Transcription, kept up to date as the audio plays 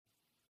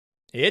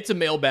It's a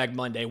Mailbag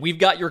Monday. We've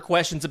got your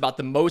questions about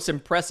the most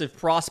impressive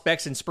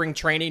prospects in spring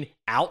training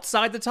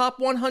outside the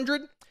top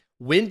 100,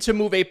 when to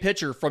move a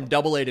pitcher from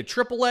AA to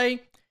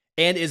AAA,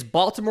 and is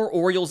Baltimore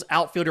Orioles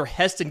outfielder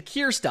Heston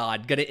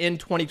Kjerstad going to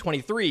end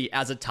 2023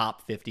 as a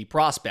top 50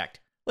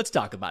 prospect? Let's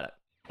talk about it.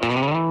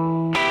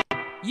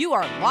 You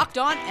are Locked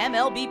On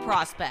MLB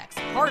Prospects,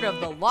 part of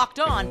the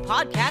Locked On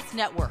Podcast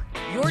Network,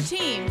 your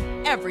team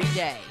every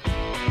day.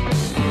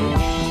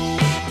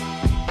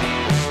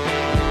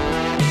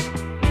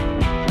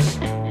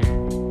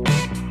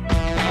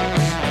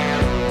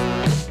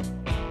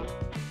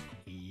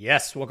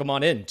 Yes, welcome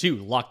on in to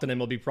Locked On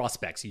MLB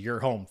Prospects,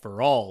 your home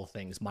for all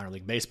things minor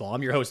league baseball.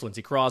 I'm your host,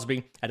 Lindsey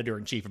Crosby,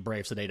 editor-in-chief of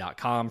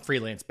BravesToday.com,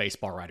 freelance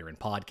baseball writer and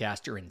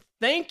podcaster, and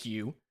thank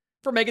you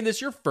for making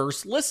this your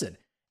first listen.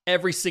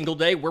 Every single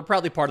day, we're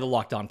proudly part of the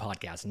Locked On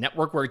Podcast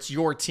Network, where it's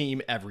your team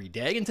every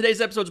day. And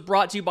today's episode is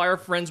brought to you by our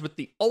friends with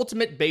the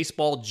Ultimate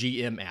Baseball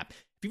GM app.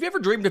 If you've ever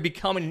dreamed of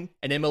becoming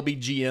an MLB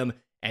GM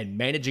and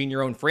managing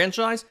your own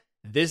franchise,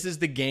 this is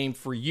the game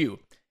for you.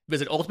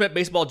 Visit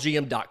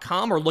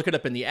ultimatebaseballgm.com or look it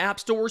up in the app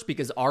stores,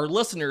 because our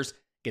listeners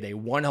get a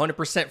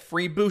 100%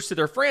 free boost to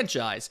their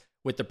franchise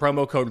with the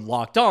promo code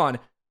Locked On,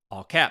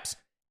 all caps,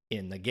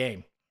 in the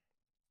game.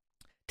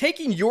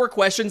 Taking your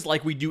questions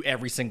like we do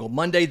every single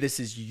Monday. This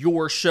is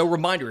your show.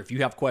 Reminder, if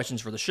you have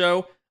questions for the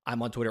show,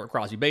 I'm on Twitter at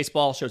Crosby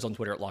Baseball. Show's on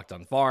Twitter at Locked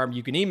On Farm.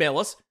 You can email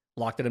us,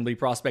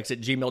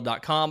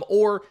 lockedonmlbprospects@gmail.com,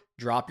 or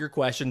drop your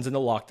questions in the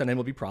Locked On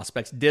MLB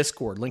Prospects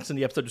Discord. Links in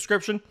the episode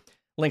description,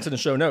 links in the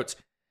show notes.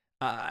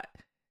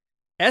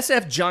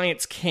 SF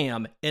Giants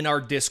Cam in our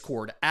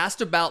Discord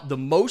asked about the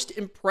most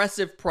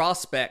impressive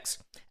prospects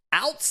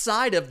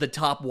outside of the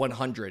top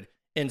 100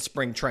 in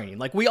spring training.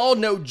 Like, we all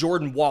know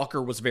Jordan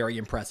Walker was very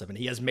impressive, and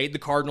he has made the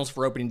Cardinals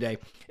for opening day.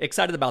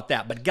 Excited about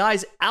that. But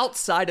guys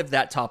outside of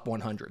that top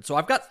 100. So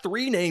I've got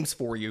three names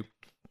for you.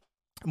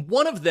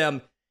 One of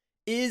them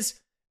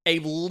is a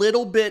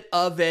little bit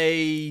of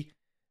a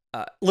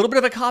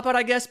cop-out,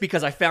 I guess,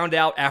 because I found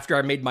out after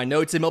I made my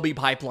notes, MLB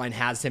Pipeline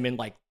has him in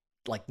like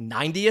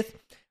 90th.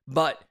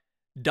 But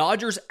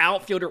Dodgers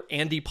outfielder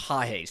Andy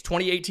Pages,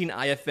 2018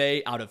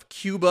 IFA out of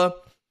Cuba.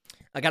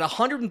 I got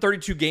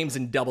 132 games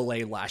in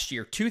AA last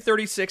year,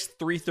 236,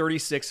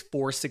 336,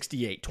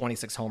 468,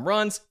 26 home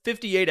runs,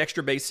 58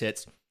 extra base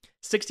hits,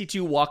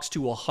 62 walks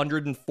to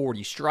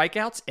 140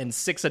 strikeouts, and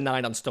 6 of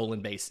 9 on stolen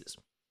bases.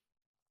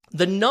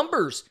 The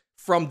numbers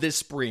from this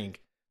spring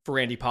for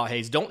Andy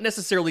Pages don't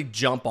necessarily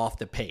jump off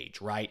the page,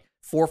 right?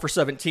 4 for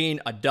 17,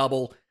 a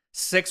double,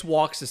 6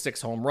 walks to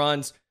 6 home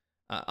runs.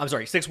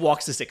 6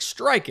 walks to 6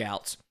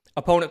 strikeouts,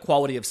 opponent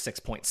quality of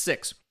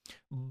 6.6.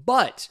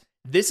 But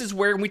this is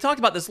where, and we talked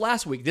about this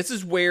last week, this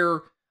is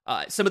where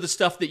some of the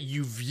stuff that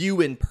you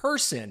view in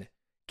person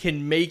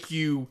can make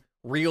you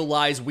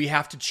realize we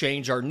have to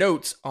change our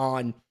notes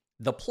on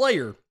the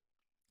player.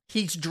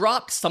 He's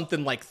dropped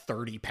something like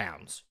 30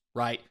 pounds,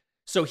 right?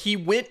 So he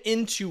went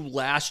into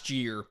last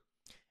year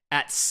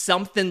at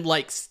something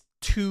like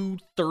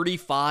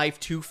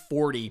 235,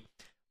 240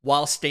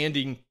 while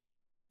standing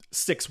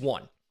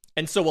 6'1".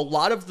 And so a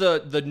lot of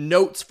the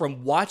notes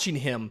from watching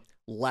him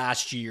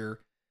last year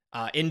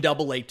in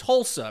AA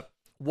Tulsa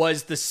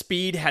was the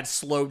speed had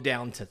slowed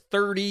down to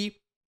 30,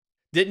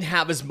 didn't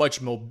have as much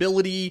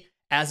mobility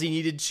as he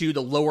needed to.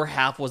 The lower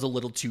half was a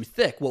little too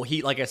thick. Well,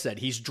 like I said,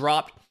 he's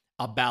dropped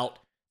about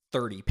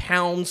 30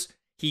 pounds.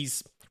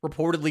 He's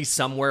reportedly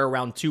somewhere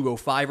around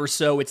 205 or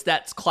so. It's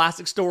that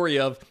classic story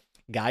of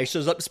guy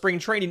shows up to spring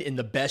training in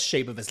the best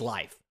shape of his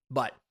life.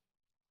 But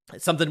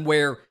it's something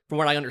where, from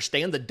what I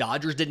understand, the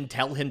Dodgers didn't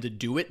tell him to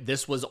do it.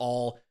 This was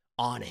all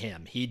on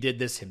him. He did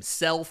this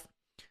himself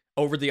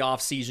over the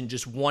offseason,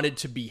 just wanted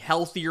to be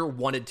healthier,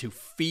 wanted to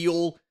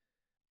feel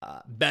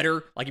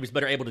better, like he was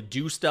better able to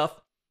do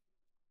stuff.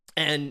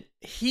 And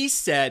he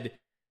said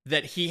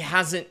that he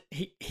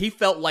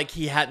felt like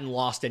he hadn't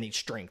lost any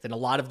strength. And a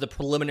lot of the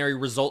preliminary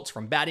results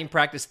from batting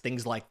practice,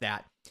 things like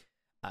that,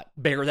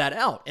 bear that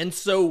out. And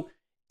so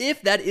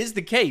if that is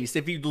the case,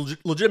 if he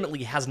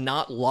legitimately has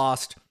not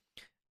lost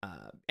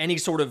any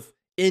sort of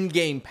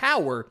in-game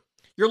power,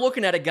 you're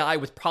looking at a guy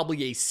with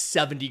probably a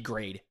 70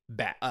 grade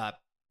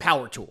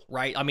power tool,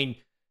 right? I mean,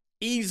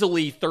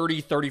 easily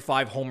 30,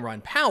 35 home run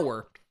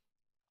power.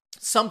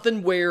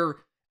 Something where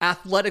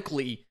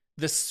athletically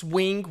the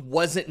swing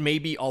wasn't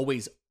maybe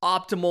always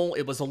optimal.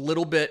 It was a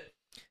little bit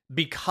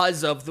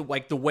because of the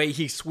way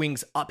he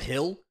swings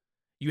uphill.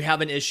 You have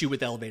an issue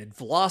with elevated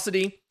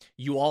velocity.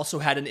 You also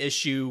had an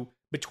issue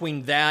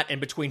between that and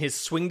between his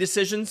swing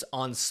decisions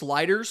on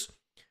sliders.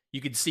 You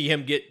could see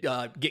him get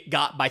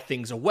got by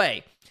things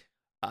away.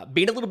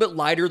 Being a little bit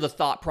lighter, the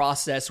thought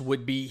process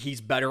would be he's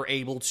better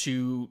able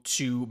to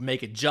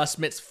make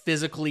adjustments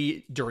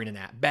physically during an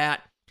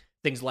at-bat,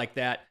 things like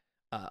that.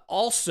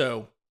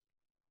 Also,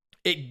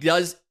 it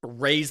does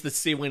raise the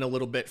ceiling a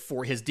little bit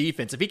for his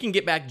defense. If he can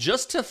get back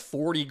just to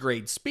 40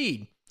 grade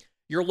speed,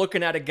 you're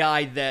looking at a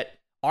guy that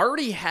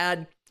already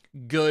had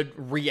good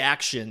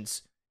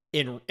reactions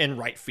in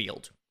right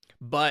field.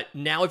 But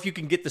now if you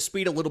can get the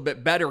speed a little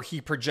bit better, he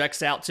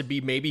projects out to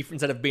be maybe,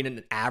 instead of being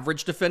an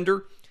average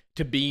defender,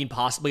 to being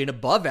possibly an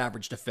above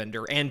average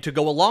defender. And to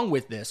go along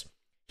with this,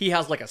 he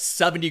has like a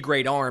 70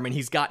 grade arm and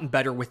he's gotten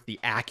better with the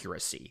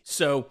accuracy.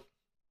 So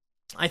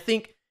I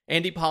think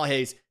Andy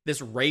Pages,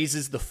 this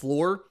raises the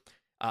floor.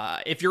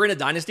 If you're in a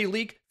dynasty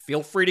league,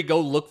 feel free to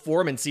go look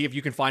for him and see if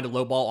you can find a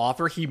low ball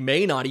offer. He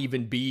may not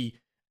even be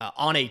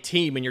on a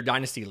team in your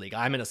dynasty league.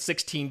 I'm in a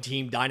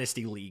 16-team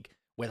dynasty league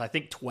with, I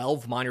think,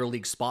 12 minor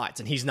league spots,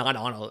 and he's not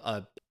on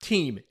a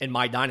team in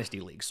my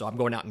dynasty league, so I'm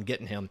going out and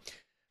getting him.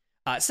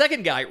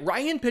 Second guy,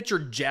 Ryan pitcher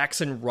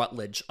Jackson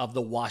Rutledge of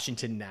the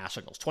Washington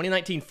Nationals.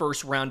 2019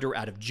 first rounder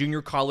out of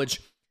junior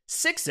college,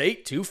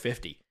 6'8",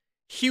 250.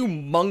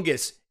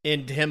 Humongous,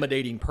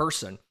 intimidating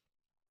person.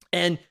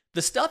 And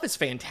the stuff is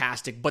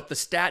fantastic, but the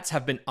stats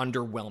have been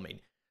underwhelming.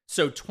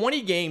 So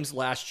 20 games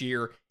last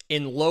year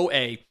in low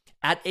A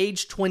at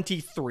age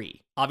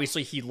 23.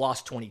 Obviously, he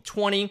lost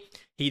 2020.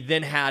 He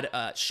then had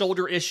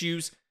shoulder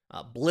issues,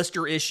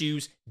 blister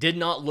issues, did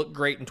not look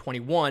great in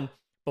 21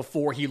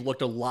 before he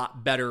looked a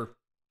lot better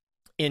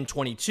in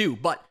 22.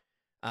 But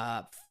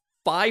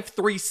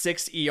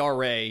 5.36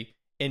 ERA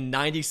in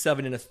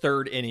 97 and a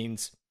third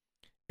innings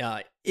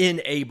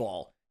in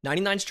A-ball.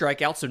 99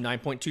 strikeouts, so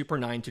 9.2 per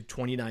 9 to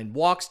 29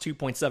 walks,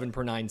 2.7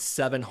 per 9,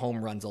 7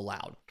 home runs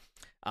allowed.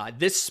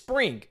 This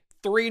spring,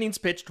 3 innings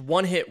pitched,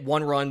 1 hit,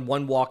 1 run,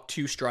 1 walk,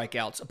 2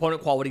 strikeouts.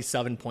 Opponent quality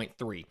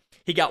 7.3.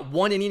 He got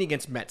 1 inning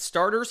against Mets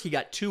starters. He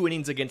got 2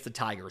 innings against the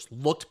Tigers.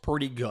 Looked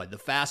pretty good. The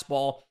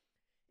fastball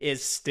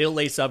is still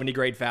a 70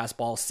 grade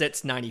fastball.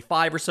 Sits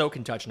 95 or so,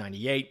 can touch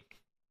 98.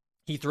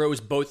 He throws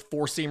both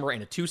 4-seamer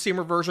and a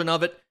 2-seamer version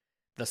of it.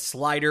 The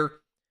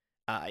slider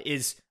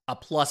is a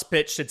plus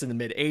pitch, sits in the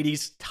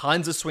mid-80s,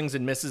 tons of swings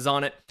and misses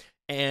on it,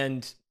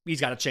 and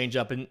he's got a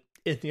changeup in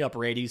the upper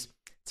 80s.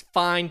 It's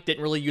fine,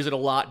 didn't really use it a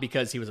lot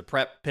because he was a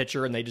prep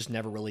pitcher and they just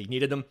never really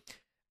needed him.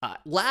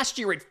 Last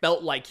year, it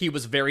felt like he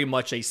was very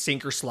much a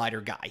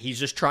sinker-slider guy. He's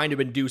just trying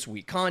to induce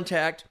weak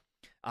contact,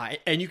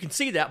 and you can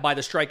see that by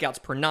the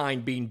strikeouts per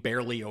 9 being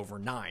barely over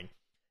 9.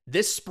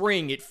 This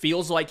spring, it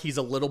feels like he's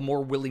a little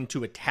more willing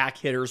to attack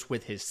hitters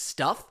with his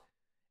stuff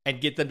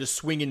and get them to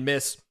swing and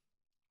miss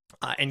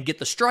and get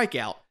the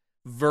strikeout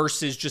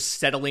versus just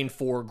settling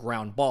for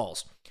ground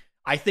balls.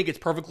 I think it's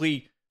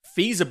perfectly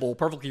feasible,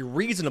 perfectly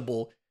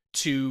reasonable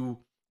to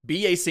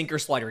be a sinker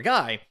slider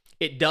guy.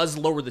 It does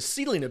lower the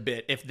ceiling a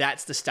bit if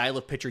that's the style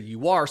of pitcher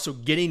you are, so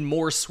getting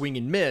more swing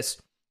and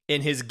miss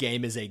in his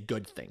game is a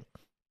good thing.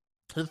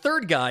 The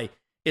third guy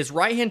is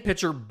right-hand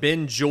pitcher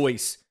Ben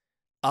Joyce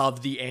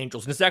of the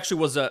Angels. And this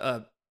actually was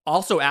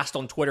also asked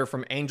on Twitter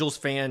from Angels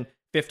fan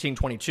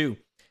 1522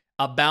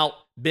 about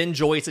Ben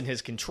Joyce and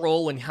his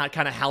control and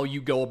how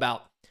you go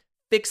about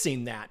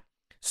fixing that.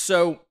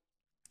 So,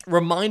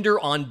 reminder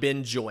on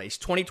Ben Joyce,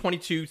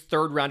 2022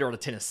 third rounder out of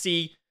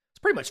Tennessee. It's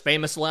pretty much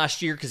famous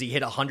last year because he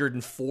hit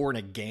 104 in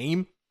a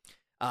game.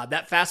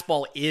 That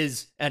fastball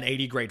is an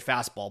 80 grade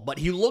fastball, but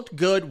he looked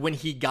good when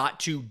he got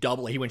to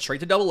Double A. He went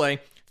straight to Double A,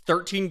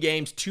 13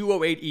 games,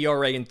 2.08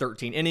 ERA in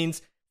 13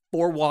 innings,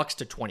 4 walks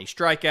to 20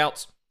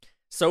 strikeouts.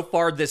 So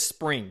far this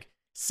spring,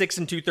 6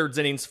 2/3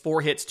 innings,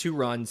 4 hits, 2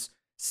 runs,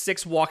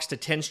 6 walks to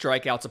 10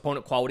 strikeouts,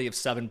 opponent quality of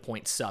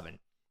 7.7.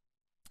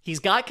 He's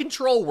got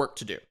control work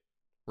to do,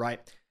 right?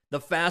 The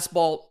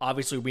fastball,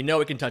 obviously, we know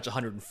it can touch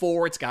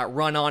 104. It's got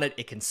run on it.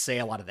 It can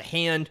sail out of the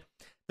hand.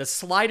 The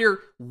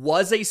slider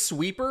was a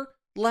sweeper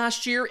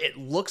last year. It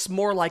looks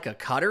more like a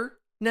cutter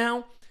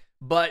now,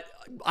 but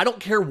I don't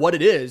care what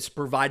it is,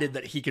 provided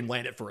that he can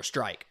land it for a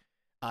strike.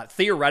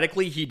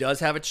 Theoretically, he does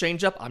have a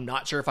changeup. I'm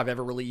not sure if I've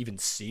ever really even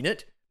seen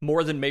it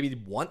more than maybe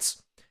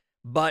once,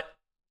 but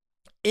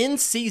in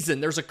season,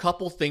 there's a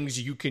couple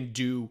things you can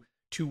do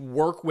to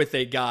work with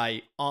a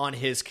guy on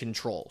his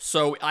control.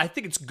 So I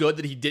think it's good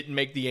that he didn't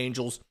make the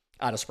Angels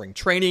out of spring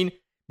training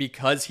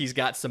because he's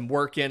got some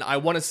work in. I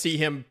want to see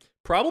him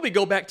probably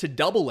go back to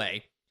Double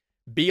A,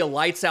 be a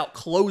lights out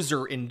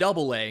closer in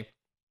Double A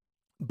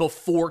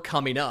before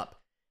coming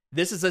up.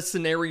 This is a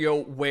scenario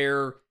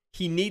where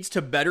he needs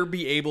to better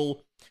be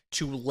able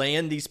to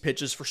land these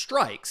pitches for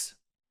strikes.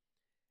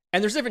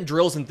 And there's different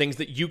drills and things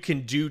that you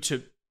can do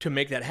to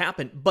make that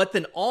happen. But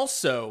then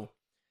also,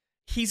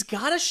 he's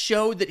got to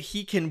show that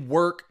he can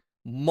work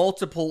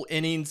multiple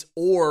innings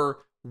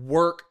or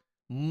work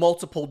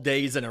multiple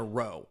days in a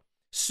row.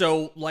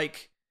 So,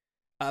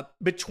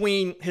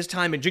 between his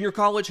time in junior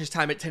college, his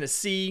time at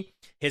Tennessee,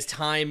 his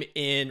time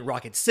in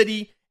Rocket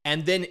City,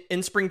 and then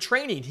in spring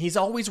training, he's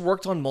always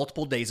worked on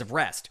multiple days of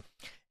rest.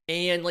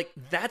 And,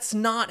 that's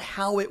not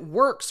how it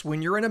works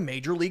when you're in a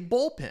major league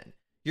bullpen.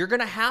 You're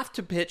going to have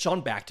to pitch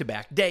on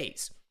back-to-back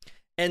days.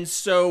 And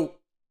so,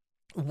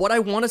 what I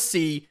want to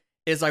see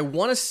is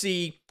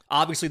obviously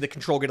the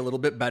control get a little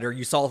bit better.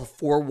 You saw the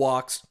 4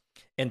 walks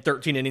and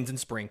 13 innings in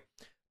spring.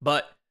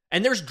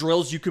 And there's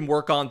drills you can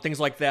work on, things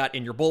like that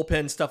in your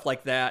bullpen, stuff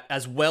like that,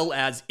 as well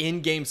as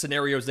in-game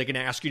scenarios they can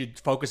ask you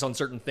to focus on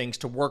certain things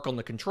to work on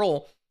the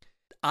control.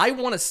 I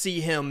want to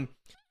see him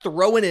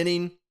throw an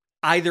inning,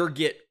 either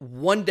get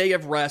 1 day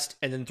of rest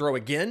and then throw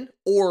again,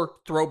 or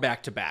throw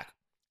back-to-back.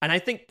 And I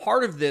think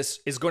part of this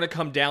is going to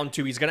come down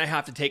to he's going to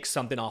have to take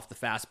something off the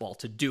fastball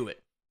to do it.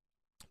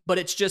 But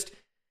it's just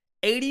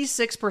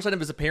 86% of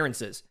his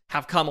appearances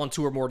have come on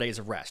 2 or more days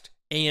of rest.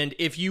 And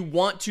if you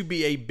want to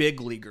be a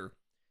big leaguer,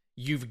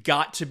 you've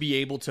got to be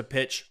able to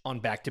pitch on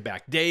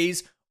back-to-back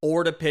days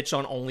or to pitch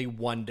on only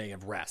 1 day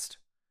of rest.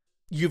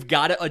 You've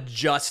got to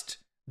adjust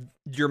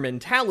your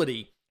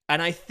mentality.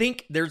 And I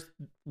think there's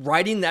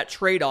writing that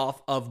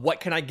trade-off of what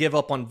can I give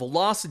up on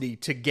velocity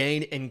to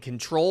gain in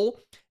control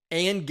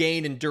and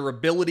gain in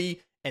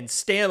durability and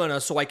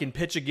stamina so I can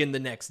pitch again the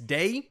next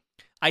day.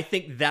 I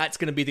think that's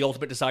going to be the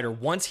ultimate decider.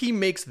 Once he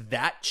makes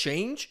that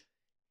change,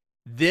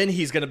 then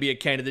he's going to be a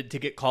candidate to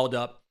get called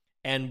up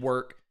and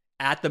work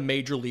at the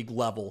major league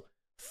level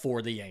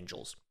for the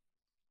Angels.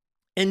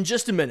 In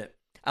just a minute,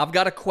 I've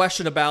got a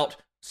question about,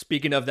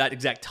 speaking of that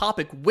exact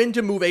topic, when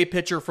to move a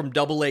pitcher from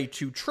AA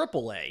to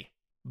AAA.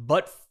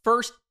 But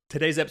first,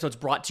 today's episode is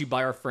brought to you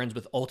by our friends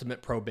with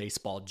Ultimate Pro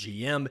Baseball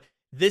GM.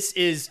 This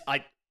is,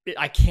 I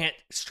can't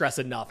stress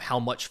enough how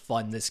much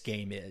fun this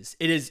game is.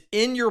 It is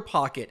in your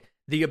pocket,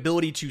 the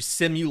ability to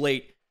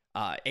simulate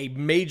a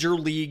major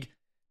league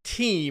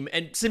team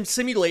and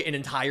simulate an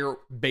entire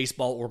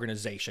baseball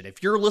organization.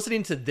 If you're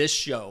listening to this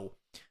show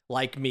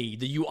like me,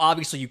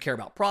 you care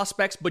about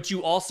prospects, but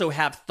you also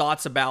have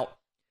thoughts about,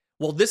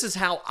 well, this is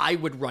how I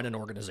would run an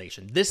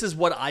organization. This is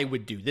what I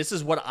would do. This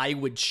is what I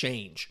would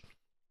change.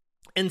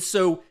 And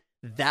so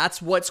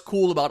that's what's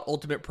cool about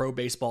Ultimate Pro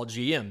Baseball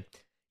GM.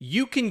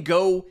 You can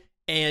go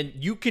and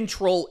you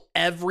control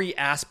every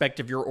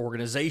aspect of your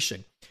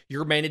organization.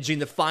 You're managing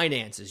the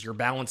finances. You're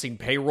balancing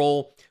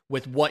payroll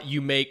with what you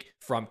make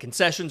from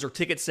concessions or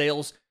ticket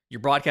sales. You're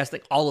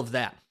broadcasting, all of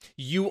that.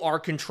 You are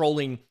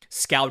controlling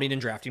scouting and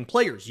drafting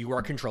players. You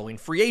are controlling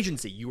free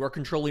agency. You are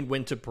controlling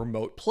when to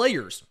promote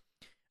players.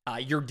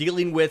 You're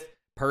dealing with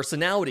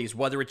personalities,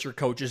 whether it's your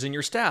coaches and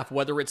your staff,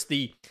 whether it's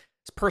the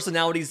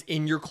personalities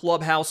in your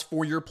clubhouse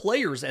for your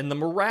players and the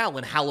morale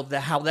and how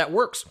that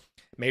works.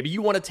 Maybe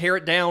you want to tear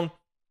it down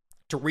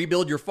to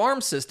rebuild your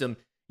farm system.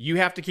 You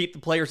have to keep the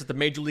players at the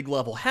major league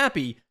level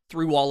happy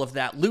through all of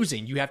that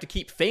losing. You have to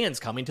keep fans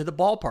coming to the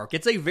ballpark.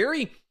 It's a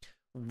very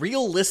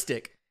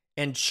realistic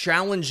and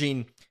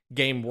challenging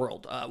game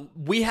world.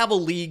 We have a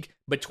league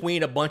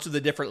between a bunch of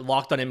the different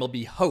Locked On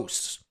MLB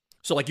hosts.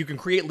 So like you can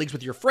create leagues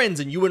with your friends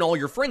and you and all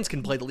your friends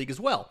can play the league as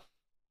well.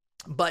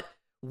 But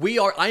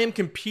I am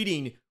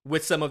competing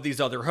with some of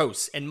these other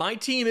hosts, and my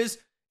team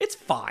it's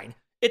fine.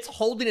 It's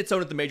holding its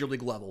own at the major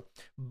league level,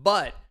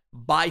 but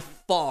by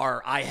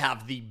far I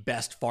have the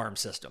best farm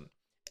system.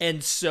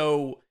 And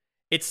so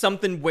it's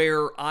something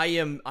where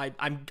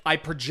I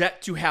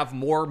project to have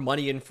more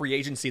money in free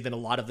agency than a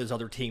lot of those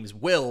other teams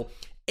will,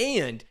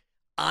 and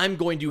I'm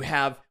going to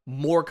have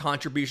more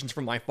contributions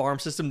from my farm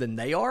system than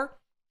they are,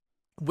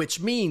 which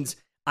means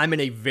I'm in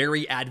a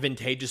very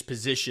advantageous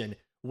position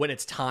when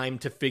it's time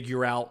to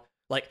figure out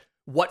like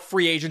what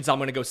free agents I'm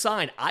going to go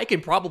sign. I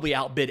can probably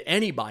outbid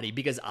anybody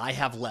because I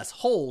have less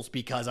holes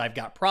because I've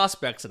got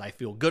prospects that I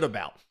feel good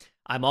about.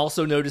 I'm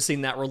also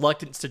noticing that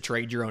reluctance to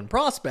trade your own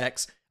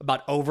prospects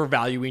about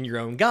overvaluing your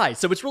own guys.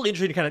 So it's really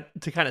interesting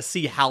to kind of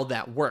see how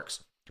that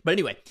works. But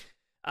anyway,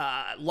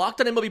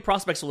 Locked On MLB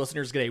Prospects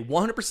listeners get a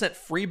 100%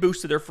 free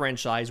boost to their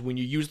franchise when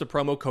you use the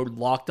promo code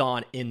Locked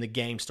On in the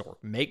game store.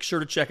 Make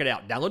sure to check it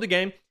out. Download the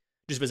game.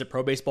 Just visit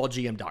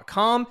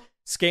probaseballgm.com.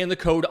 Scan the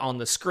code on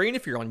the screen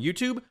if you're on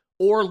YouTube,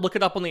 or look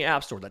it up on the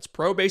App Store. That's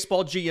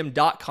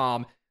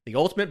probaseballgm.com, the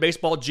Ultimate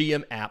Baseball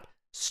GM app.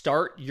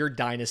 Start your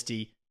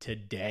dynasty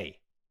today.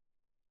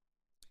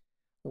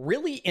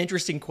 Really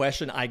interesting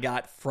question I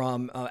got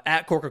from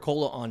at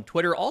Coca-Cola on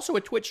Twitter, also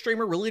a Twitch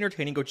streamer, really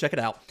entertaining, go check it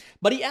out.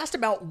 But he asked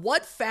about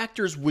what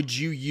factors would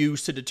you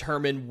use to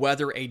determine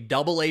whether a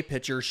AA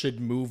pitcher should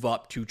move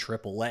up to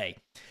AAA?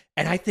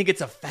 And I think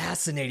it's a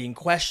fascinating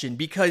question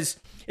because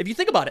if you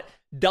think about it,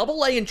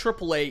 AA and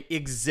AAA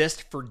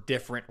exist for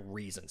different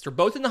reasons. They're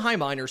both in the high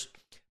minors,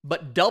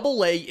 but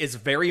AA is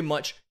very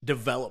much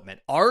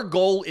development. Our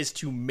goal is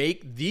to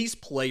make these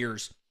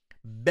players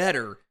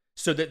better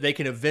so that they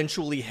can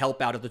eventually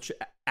help out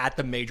at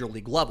the major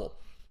league level.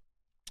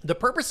 The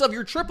purpose of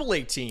your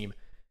AAA team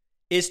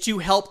is to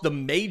help the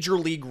major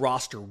league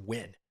roster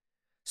win.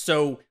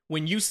 So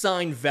when you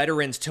sign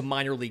veterans to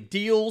minor league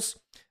deals,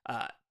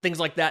 things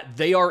like that,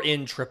 they are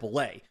in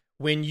AAA.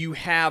 When you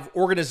have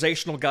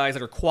organizational guys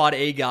that are quad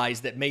A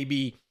guys that may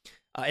be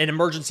an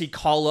emergency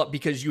call-up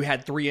because you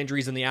had 3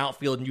 injuries in the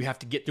outfield and you have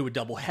to get through a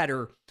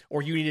doubleheader,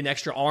 or you need an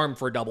extra arm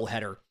for a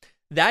doubleheader,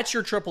 that's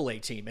your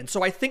AAA team. And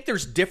so I think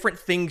there's different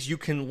things you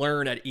can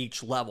learn at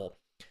each level.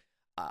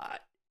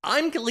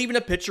 I'm leaving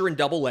a pitcher in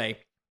AA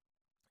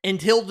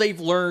until they've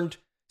learned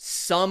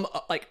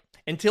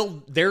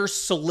until they're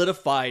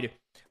solidified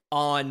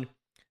on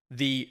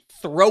the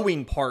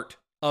throwing part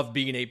of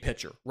being a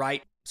pitcher,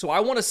 right? So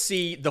I want to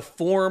see the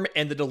form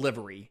and the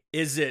delivery.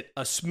 Is it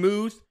a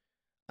smooth,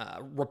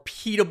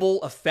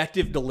 repeatable,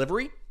 effective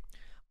delivery?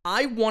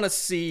 I want to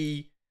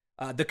see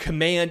the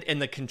command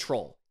and the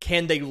control.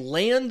 Can they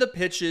land the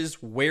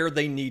pitches where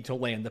they need to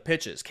land the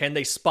pitches? Can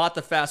they spot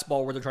the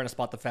fastball where they're trying to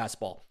spot the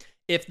fastball?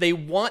 If they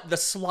want the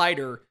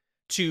slider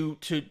to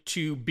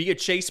be a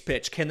chase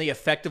pitch, can they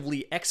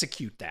effectively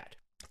execute that?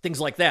 things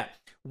like that.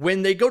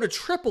 When they go to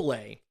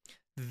AAA,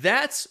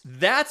 that's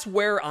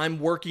where I'm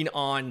working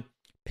on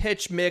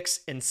pitch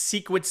mix and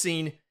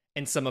sequencing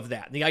and some of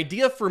that. The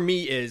idea for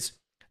me is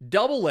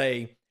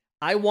AA,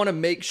 I want to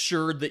make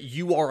sure that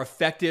you are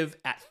effective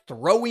at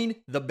throwing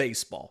the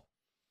baseball.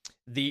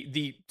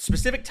 The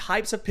specific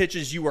types of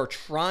pitches you are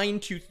trying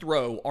to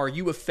throw, are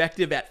you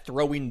effective at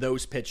throwing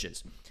those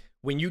pitches?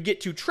 When you get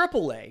to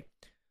AAA,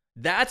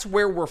 that's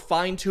where we're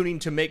fine-tuning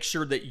to make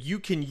sure that you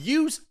can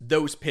use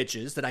those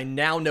pitches that I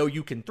now know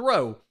you can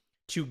throw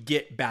to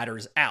get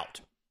batters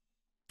out.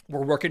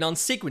 We're working on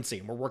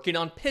sequencing. We're working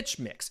on pitch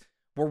mix.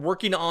 We're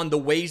working on the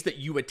ways that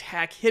you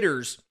attack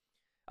hitters,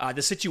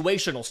 the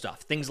situational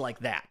stuff, things like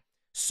that.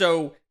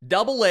 So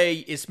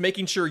AA is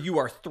making sure you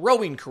are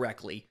throwing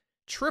correctly.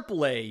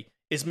 AAA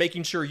is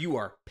making sure you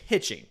are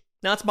pitching.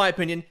 Now, that's my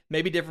opinion.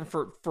 Maybe different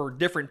for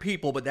different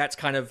people, but that's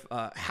kind of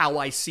how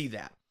I see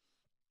that.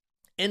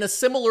 In a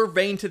similar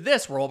vein to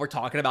this, where we're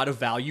talking about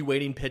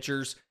evaluating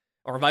pitchers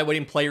or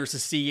evaluating players to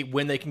see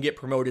when they can get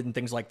promoted and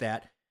things like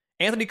that.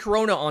 Anthony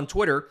Corona on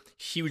Twitter,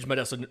 huge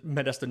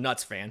Modesto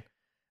Nuts fan,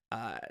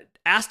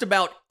 asked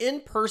about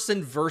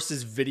in-person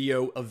versus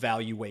video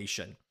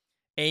evaluation.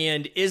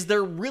 And is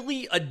there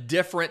really a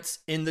difference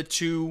in the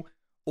two,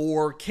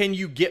 or can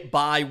you get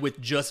by with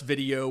just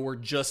video or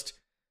just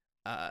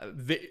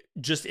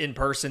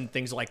in-person,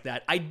 things like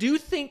that? I do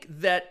think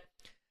that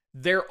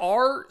there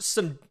are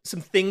some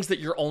things that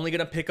you're only going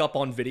to pick up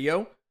on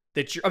video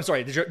that you're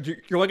only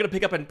going to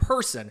pick up in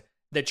person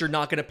that you're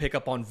not going to pick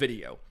up on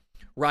video,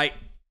 right?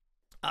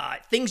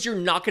 Things you're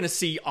not going to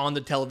see on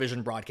the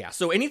television broadcast.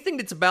 So anything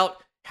that's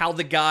about how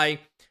the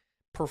guy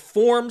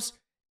performs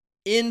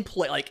in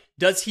play, like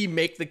does he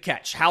make the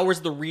catch? How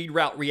is the read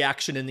route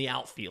reaction in the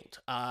outfield?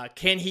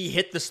 Can he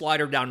hit the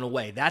slider down and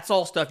away? That's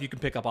all stuff you can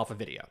pick up off of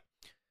video.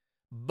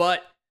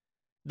 But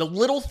the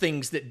little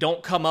things that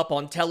don't come up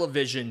on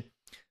television,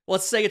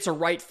 let's say it's a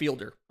right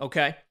fielder,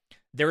 okay?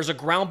 There's a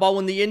ground ball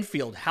in the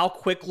infield. How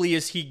quickly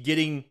is he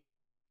getting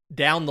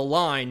down the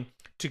line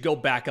to go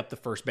back up the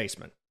first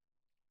baseman?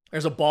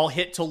 There's a ball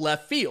hit to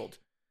left field.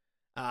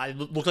 It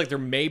looks like there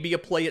may be a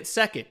play at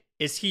second.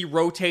 Is he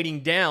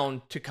rotating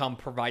down to come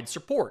provide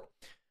support?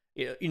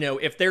 You know,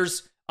 if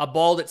there's a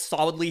ball that's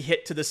solidly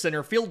hit to the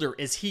center fielder,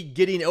 is he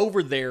getting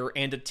over there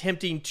and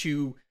attempting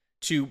to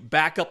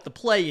back up the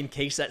play in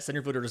case that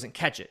center fielder doesn't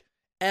catch it?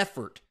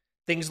 Effort,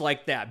 things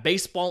like that.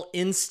 Baseball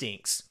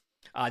instincts,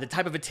 the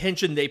type of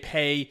attention they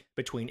pay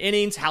between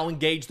innings, how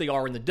engaged they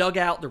are in the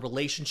dugout, the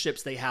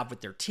relationships they have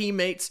with their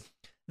teammates.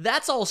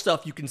 That's all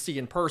stuff you can see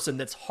in person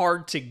that's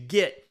hard to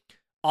get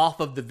off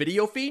of the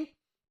video feed.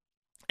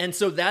 And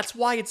so that's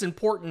why it's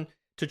important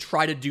to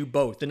try to do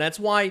both. And that's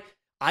why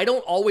I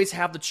don't always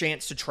have the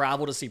chance to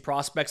travel to see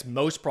prospects.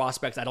 Most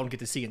prospects I don't get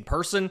to see in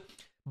person,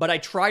 but I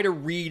try to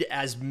read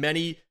as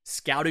many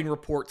scouting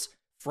reports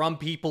from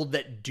people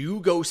that do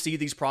go see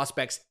these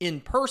prospects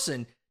in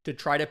person to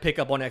try to pick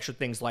up on extra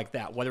things like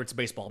that, whether it's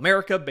Baseball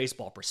America,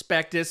 Baseball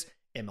Prospectus,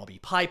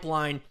 MLB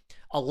Pipeline.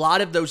 A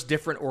lot of those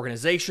different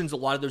organizations, a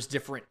lot of those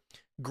different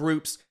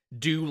groups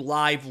do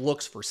live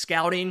looks for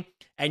scouting.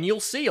 And you'll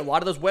see a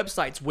lot of those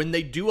websites, when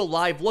they do a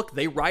live look,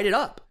 they write it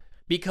up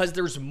because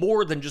there's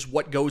more than just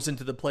what goes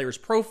into the player's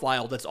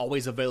profile that's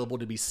always available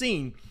to be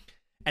seen.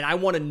 And I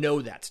want to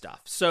know that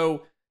stuff.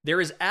 So there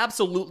is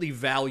absolutely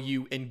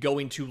value in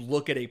going to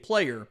look at a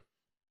player.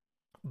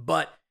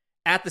 But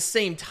at the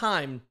same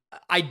time,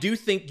 I do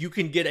think you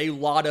can get a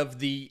lot of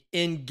the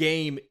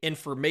in-game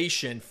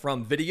information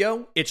from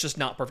video. It's just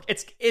not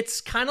perfect.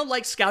 It's kind of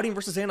like scouting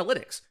versus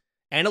analytics.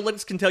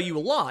 Analytics can tell you a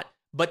lot,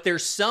 but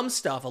there's some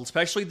stuff,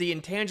 especially the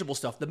intangible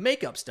stuff, the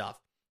makeup stuff,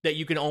 that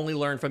you can only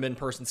learn from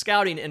in-person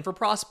scouting. And for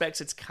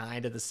prospects, it's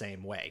kind of the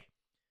same way.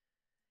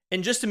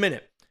 In just a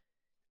minute,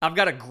 I've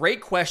got a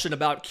great question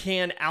about,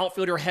 can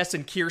outfielder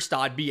Heston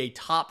Kierstad be a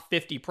top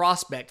 50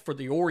 prospect for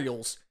the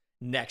Orioles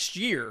next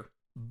year?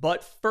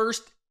 But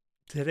first,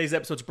 today's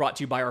episode is brought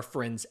to you by our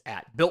friends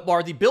at Built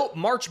Bar. The Built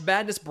March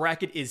Madness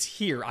bracket is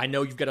here. I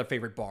know you've got a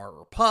favorite bar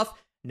or puff.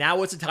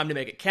 Now it's the time to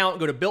make it count.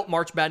 Go to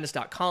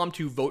BuiltMarchMadness.com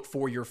to vote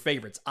for your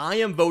favorites. I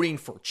am voting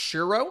for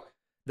churro.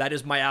 That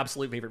is my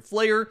absolute favorite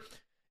flavor.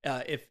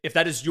 If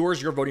that is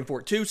yours, you're voting for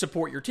it too.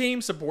 Support your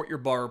team, support your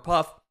bar or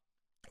puff.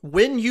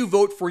 When you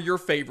vote for your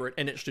favorite,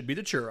 and it should be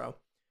the churro,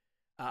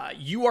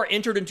 you are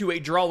entered into a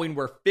drawing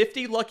where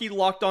 50 lucky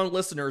Locked On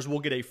listeners will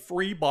get a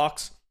free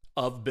box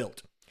of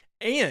Built.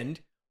 And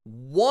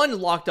one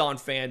Locked On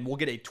fan will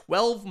get a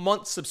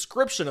 12-month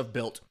subscription of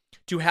Built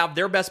to have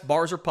their best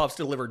bars or puffs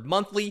delivered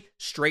monthly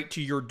straight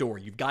to your door.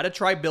 You've got to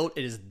try Built.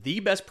 It is the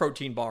best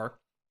protein bar.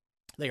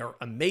 They are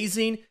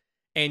amazing,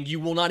 and you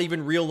will not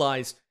even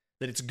realize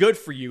that it's good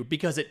for you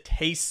because it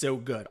tastes so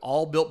good.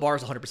 All Built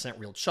bars, 100%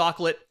 real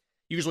chocolate,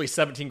 usually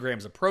 17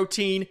 grams of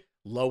protein,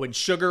 low in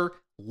sugar,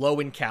 low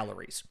in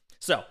calories.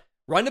 So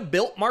run to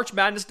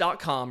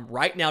BuiltMarchMadness.com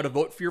right now to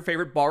vote for your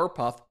favorite bar or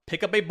puff.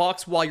 Pick up a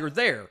box while you're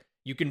there.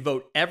 You can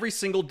vote every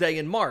single day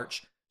in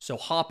March, so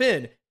hop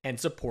in and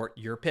support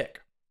your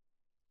pick.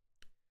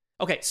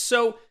 Okay,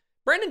 so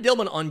Brandon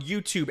Dillman on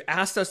YouTube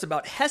asked us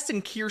about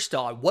Heston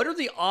Kjerstad. What are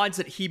the odds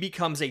that he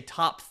becomes a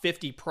top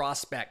 50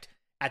 prospect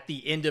at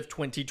the end of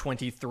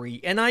 2023?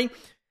 And I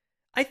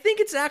think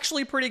it's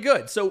actually pretty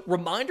good. So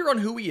reminder on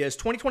who he is,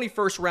 2020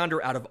 first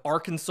rounder out of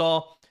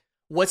Arkansas,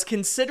 was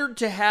considered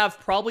to have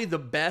probably the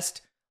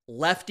best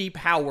lefty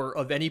power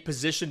of any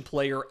position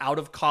player out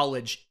of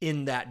college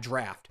in that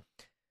draft.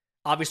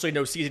 Obviously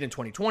no season in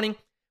 2020,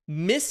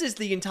 misses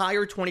the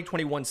entire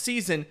 2021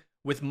 season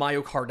with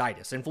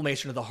myocarditis,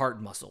 inflammation of the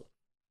heart muscle.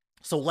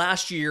 So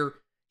last year,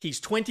 he's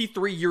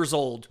 23 years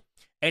old,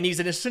 and he's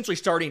essentially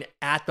starting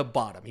at the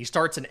bottom. He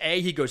starts in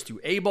A, he goes through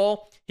A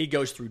ball, he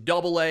goes through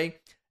AA.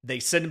 They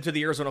send him to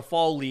the Arizona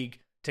Fall League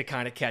to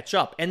kind of catch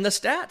up. And the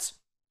stats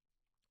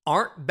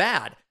aren't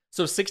bad.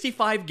 So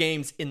 65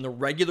 games in the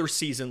regular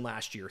season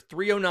last year,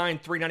 309,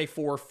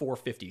 394,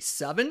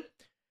 457,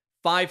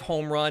 5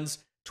 home runs,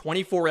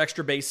 24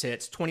 extra base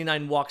hits,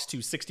 29 walks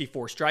to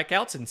 64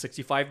 strikeouts in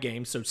 65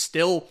 games. So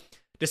still,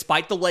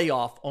 despite the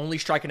layoff, only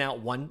striking out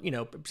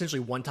essentially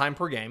one time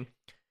per game,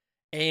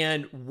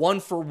 and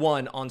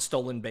 1-for-1 on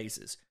stolen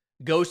bases.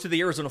 Goes to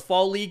the Arizona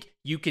Fall League.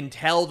 You can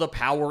tell the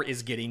power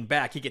is getting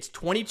back. He gets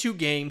 22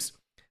 games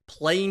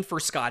playing for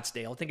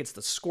Scottsdale. I think it's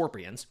the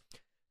Scorpions.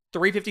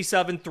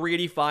 357,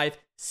 385,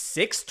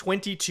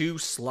 622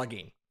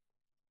 slugging.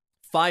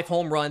 5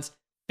 home runs,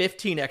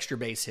 15 extra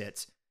base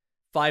hits,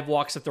 5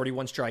 walks to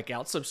 31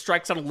 strikeouts. So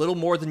strikes out a little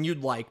more than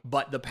you'd like,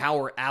 but the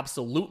power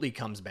absolutely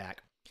comes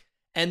back.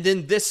 And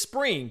then this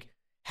spring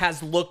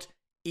has looked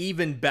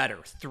even better.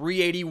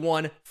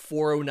 381,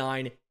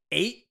 409,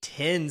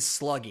 810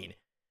 slugging.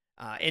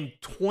 In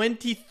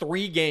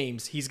 23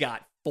 games, he's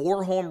got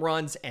 4 home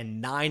runs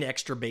and 9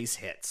 extra base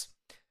hits.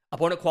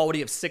 Opponent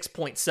quality of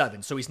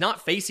 6.7. So he's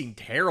not facing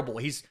terrible.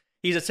 He's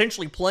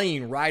essentially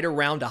playing right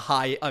around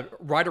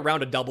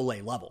a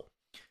double-A level.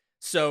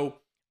 So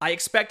I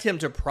expect him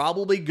to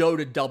probably go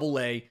to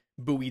double-A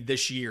Bowie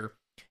this year.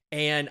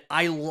 And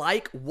I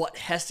like what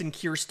Heston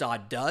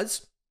Kjerstad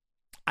does.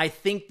 I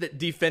think that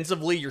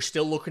defensively, you're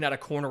still looking at a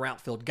corner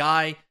outfield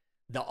guy.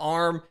 The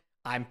arm,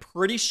 I'm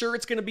pretty sure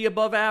it's going to be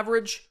above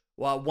average.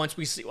 Well,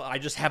 I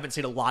just haven't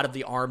seen a lot of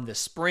the arm this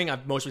spring.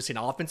 I've mostly seen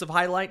offensive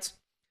highlights.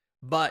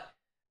 But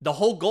the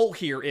whole goal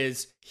here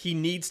is he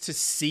needs to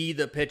see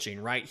the pitching,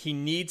 right? He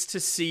needs to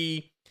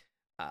see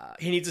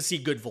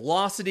good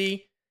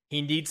velocity.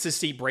 He needs to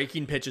see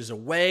breaking pitches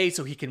away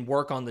so he can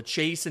work on the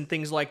chase and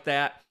things like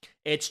that.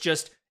 It's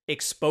just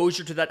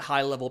exposure to that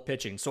high-level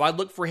pitching. So I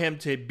look for him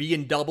to be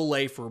in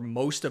Double-A for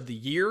most of the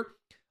year,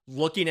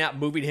 looking at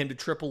moving him to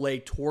Triple-A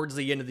towards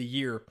the end of the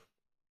year.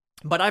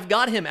 But I've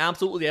got him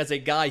absolutely as a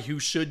guy who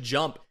should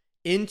jump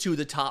into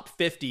the top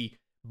 50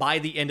 by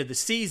the end of the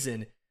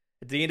season,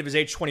 at the end of his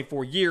age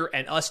 24 year,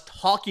 and us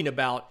talking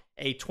about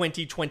a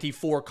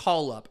 2024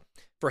 call-up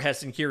for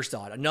Heston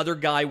Kjerstad. Another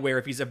guy where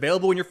if he's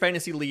available in your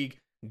fantasy league,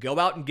 go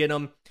out and get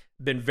him.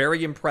 Been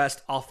very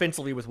impressed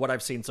offensively with what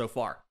I've seen so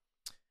far.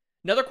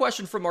 Another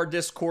question from our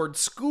Discord,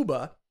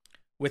 Scuba,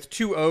 with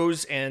 2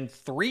 O's and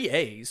 3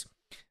 A's,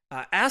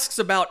 asks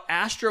about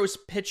Astros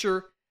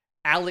pitcher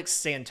Alex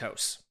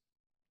Santos.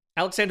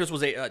 Alex Santos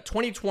was a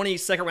 2020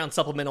 second-round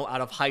supplemental out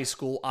of high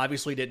school.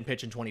 Obviously didn't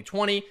pitch in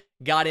 2020.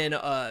 Got in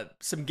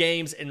some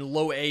games in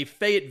low-A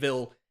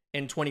Fayetteville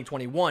in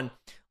 2021.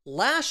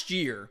 Last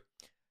year,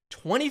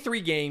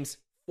 23 games,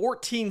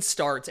 14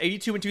 starts,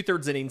 82 and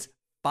 2/3 innings,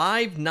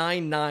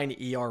 5.99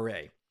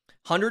 ERA.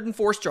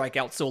 104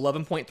 strikeouts, so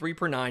 11.3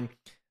 per 9,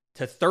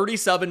 to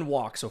 37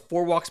 walks, so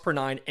 4 walks per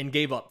 9, and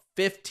gave up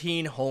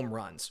 15 home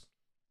runs.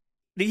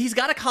 He's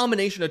got a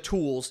combination of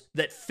tools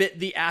that fit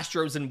the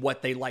Astros and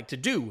what they like to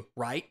do,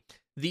 right?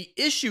 The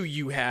issue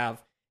you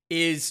have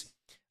is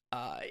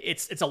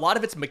it's a lot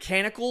of it's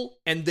mechanical,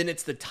 and then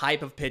it's the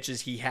type of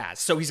pitches he has.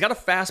 So he's got a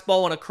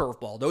fastball and a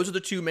curveball. Those are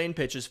the 2 main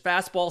pitches.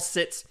 Fastball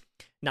sits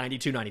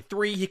 92,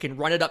 93. He can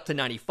run it up to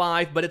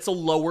 95, but it's a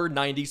lower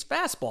 90s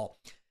fastball.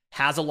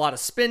 Has a lot of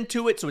spin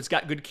to it, so it's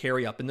got good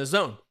carry up in the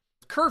zone.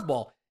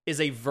 Curveball is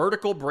a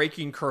vertical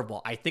breaking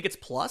curveball. I think it's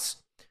plus,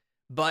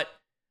 but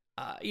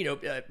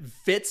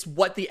fits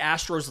what the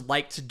Astros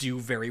like to do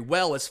very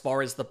well as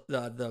far as the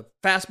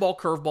fastball,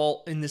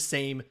 curveball in the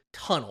same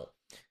tunnel.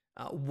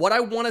 What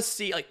I want to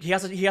see, like he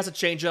has a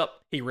changeup.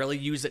 He really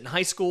used it in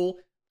high school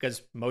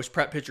because most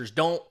prep pitchers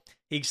don't.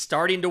 He's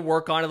starting to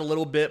work on it a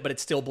little bit, but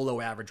it's still below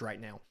average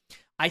right now.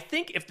 I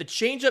think if the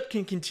changeup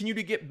can continue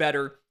to get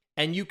better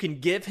and you can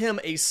give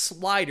him a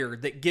slider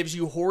that gives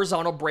you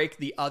horizontal break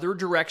the other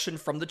direction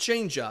from the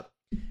changeup,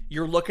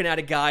 you're looking at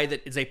a guy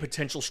that is a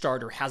potential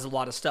starter, has a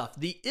lot of stuff.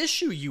 The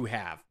issue you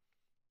have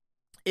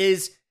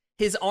is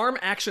his arm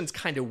action's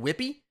kind of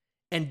whippy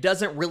and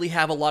doesn't really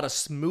have a lot of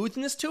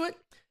smoothness to it.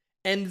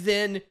 And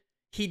then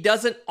he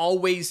doesn't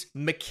always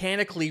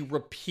mechanically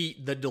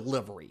repeat the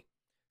delivery.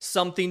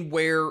 Something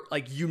where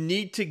like you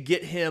need to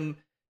get him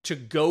to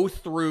go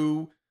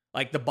through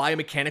like the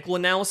biomechanical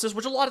analysis,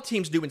 which a lot of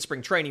teams do in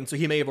spring training, so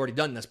he may have already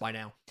done this by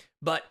now,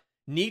 but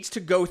needs to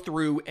go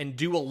through and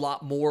do a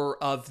lot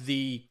more of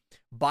the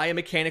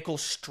biomechanical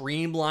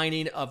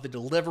streamlining of the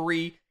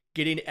delivery,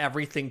 getting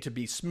everything to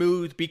be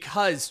smooth,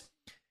 because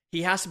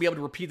he has to be able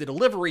to repeat the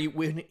delivery.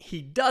 When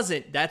he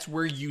doesn't, that's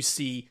where you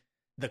see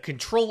the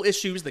control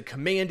issues, the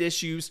command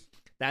issues.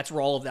 That's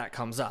where all of that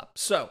comes up.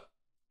 So,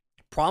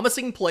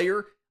 promising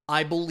player.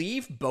 I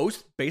believe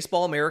both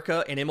Baseball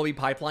America and MLB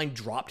Pipeline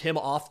dropped him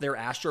off their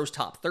Astros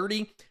top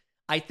 30.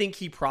 I think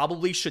he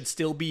probably should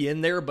still be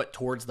in there, but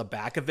towards the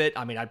back of it.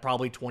 I mean, I'd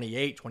probably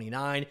 28,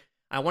 29.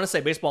 I want to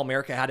say Baseball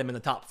America had him in the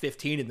top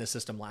 15 in this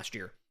system last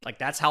year. Like,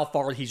 that's how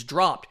far he's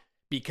dropped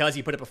because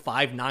he put up a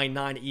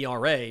 5.99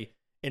 ERA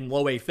in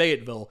low A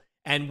Fayetteville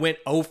and went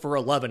 0 for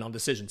 11 on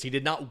decisions. He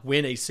did not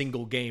win a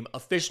single game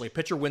officially.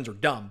 Pitcher wins are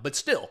dumb, but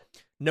still,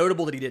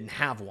 notable that he didn't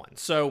have one.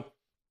 So,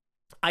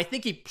 I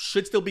think he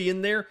should still be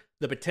in there.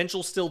 The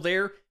potential's still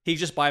there. He's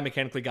just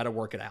biomechanically got to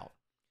work it out.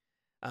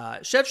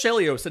 Chef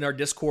Shelios in our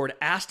Discord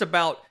asked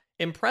about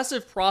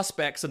impressive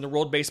prospects in the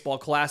World Baseball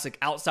Classic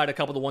outside a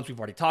couple of the ones we've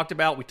already talked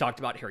about. We talked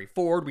about Harry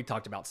Ford. We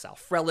talked about Sal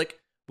Frelick.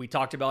 We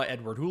talked about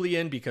Edward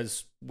Julian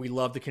because we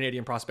love the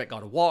Canadian prospect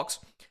God of Walks.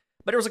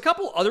 But there was a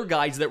couple other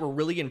guys that were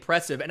really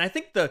impressive. And I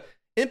think the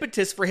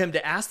impetus for him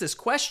to ask this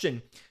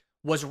question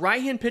was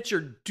right-hand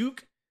pitcher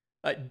Duque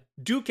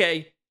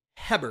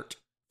Hebert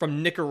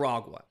from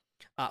Nicaragua.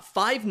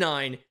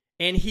 5'9",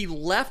 and he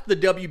left the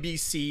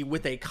WBC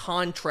with a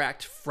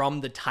contract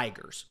from the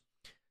Tigers.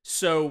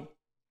 So,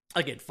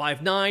 again,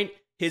 5'9",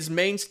 he's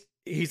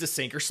a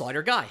sinker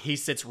slider guy. He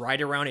sits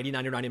right around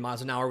 89 or 90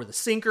 miles an hour with a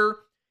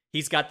sinker.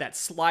 He's got that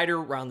slider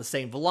around the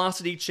same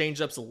velocity,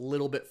 changeup's a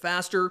little bit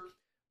faster,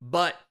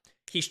 but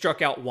he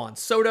struck out Juan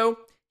Soto.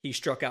 He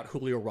struck out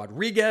Julio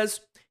Rodriguez.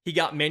 He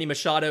got Manny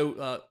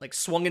Machado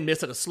swung and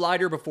missed at a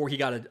slider before he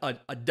got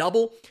a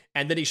double,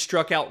 and then he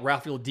struck out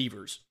Rafael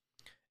Devers.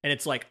 And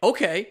it's like,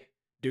 okay,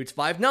 dude's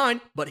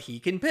 5'9", but he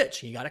can pitch.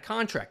 He got a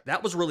contract.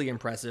 That was really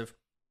impressive.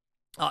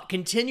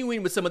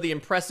 Continuing with some of the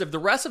rest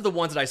of the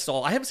ones that I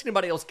saw, I haven't seen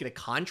anybody else get a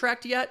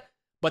contract yet,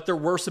 but there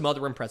were some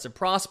other impressive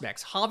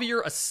prospects.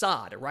 Javier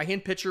Assad, a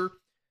right-hand pitcher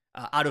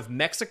out of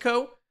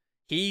Mexico.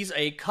 He's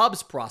a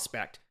Cubs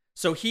prospect.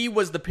 So he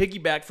was the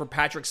piggyback for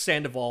Patrick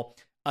Sandoval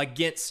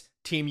against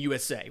Team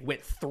USA.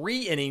 Went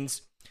 3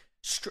 innings.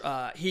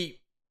 He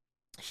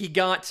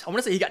got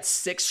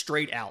 6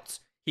 straight outs.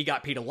 He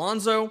got Pete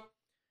Alonso.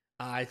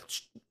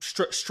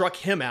 Struck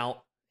him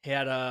out. He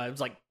had it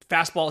was like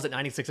fastballs at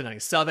 96 and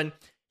 97.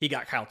 He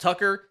got Kyle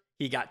Tucker.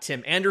 He got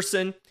Tim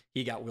Anderson.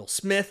 He got Will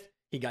Smith.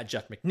 He got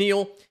Jeff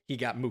McNeil. He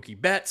got Mookie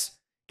Betts.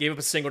 Gave up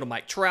a single to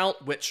Mike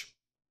Trout, which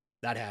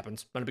that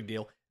happens. Not a big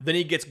deal. Then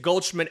he gets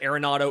Goldschmidt,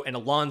 Arenado, and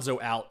Alonso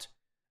out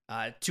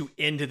to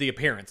end the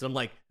appearance. And I'm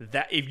like,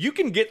 that if you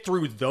can get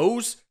through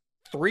those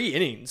 3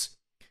 innings,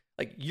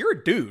 like, you're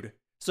a dude.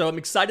 So I'm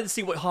excited to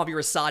see what Javier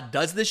Assad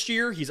does this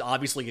year. He's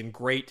obviously in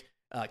great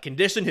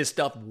condition. His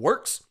stuff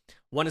works.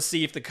 Want to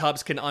see if the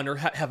Cubs can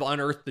have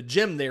unearthed the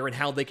gem there and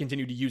how they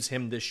continue to use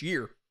him this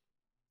year.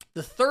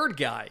 The third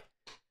guy,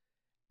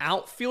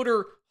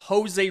 outfielder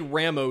Jose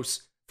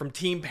Ramos from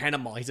Team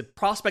Panama. He's a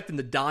prospect in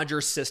the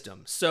Dodgers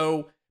system.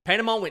 So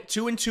Panama went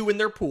 2-2 in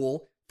their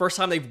pool. First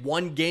time they've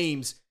won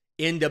games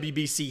in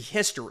WBC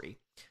history.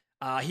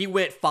 He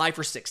went 5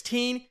 for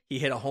 16. He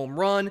hit a home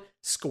run,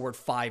 scored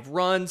 5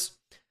 runs.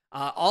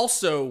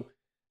 Also,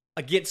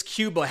 against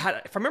Cuba,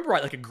 had, if I remember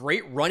right, like a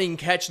great running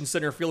catch in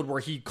center field where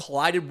he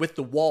collided with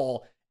the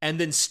wall and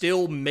then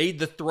still made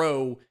the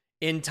throw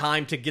in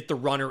time to get the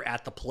runner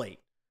at the plate.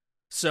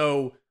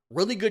 So,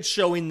 really good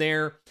showing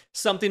there.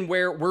 Something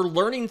where we're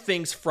learning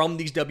things from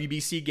these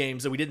WBC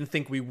games that we didn't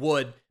think we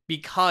would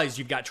because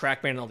you've got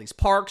TrackMan in all these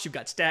parks. You've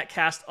got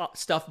StatCast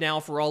stuff now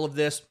for all of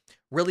this.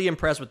 Really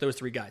impressed with those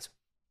 3 guys.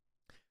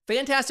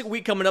 Fantastic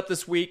week coming up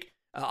this week.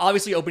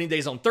 Obviously, opening day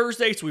is on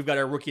Thursday, so we've got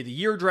our Rookie of the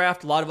Year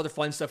draft. A lot of other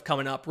fun stuff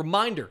coming up.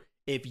 Reminder,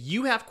 if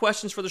you have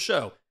questions for the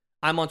show,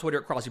 I'm on Twitter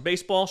at Crosby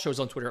Baseball. Show's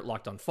on Twitter at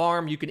Locked On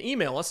Farm. You can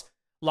email us,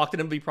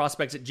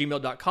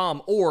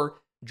 lockedonmlbprospects@gmail.com, or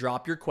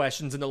drop your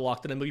questions in the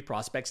Locked On MLB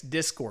Prospects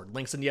Discord.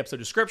 Links in the episode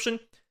description,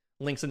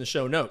 links in the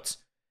show notes.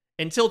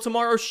 Until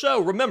tomorrow's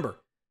show, remember,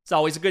 it's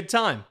always a good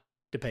time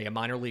to pay a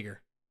minor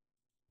leaguer.